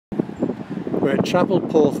We're at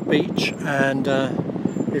Porth Beach, and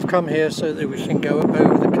we've come here so that we can go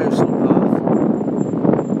over the coastal path,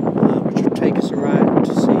 which will take us around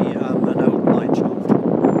to see an old mine shaft.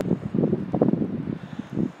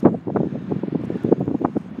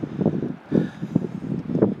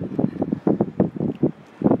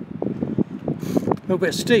 A little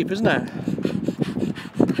bit steep, isn't it?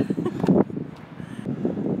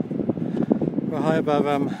 We're high above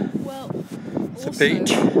the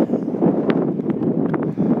beach.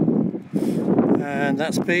 And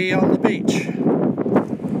that's B on the beach.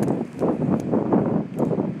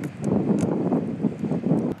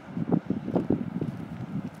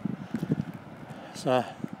 There's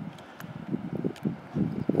a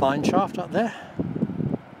mine shaft up there,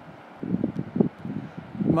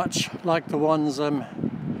 much like the ones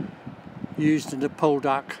used in the Porth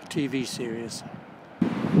TV series.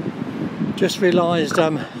 Just realised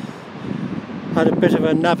I had a bit of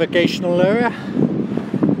a navigational error,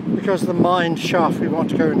 because the mine shaft we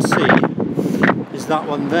want to go and see is that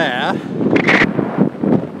one there,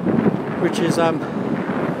 which is on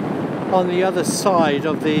the other side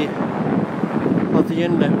of the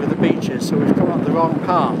inlet where the beach is, so we've come up the wrong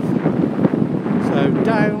path. So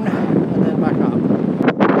down and then back up.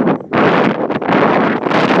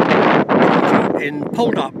 In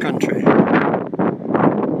Porth country.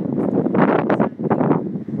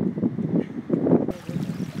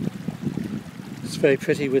 It's very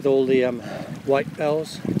pretty with all the white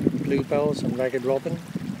bells, bluebells and ragged robin,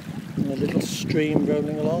 and a little stream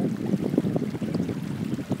rolling along.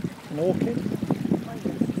 An orchid.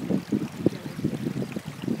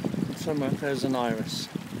 Somewhere there's an iris.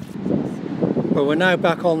 But we're now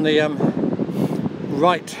back on the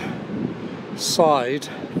right side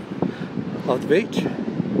of the beach,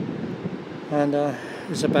 and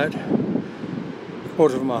it's about a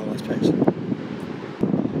quarter of a mile, I suppose.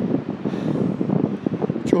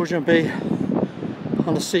 George and B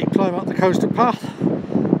on a steep climb up the coastal path.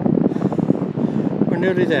 We're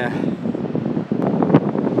nearly there.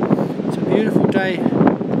 It's a beautiful day,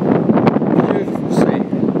 beautiful sea.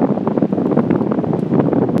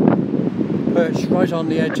 Perched right on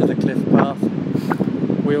the edge of the cliff path,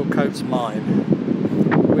 Wheelcoats Mine,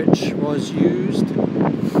 which was used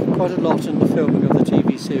quite a lot in the filming of the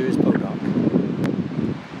TV series Porth.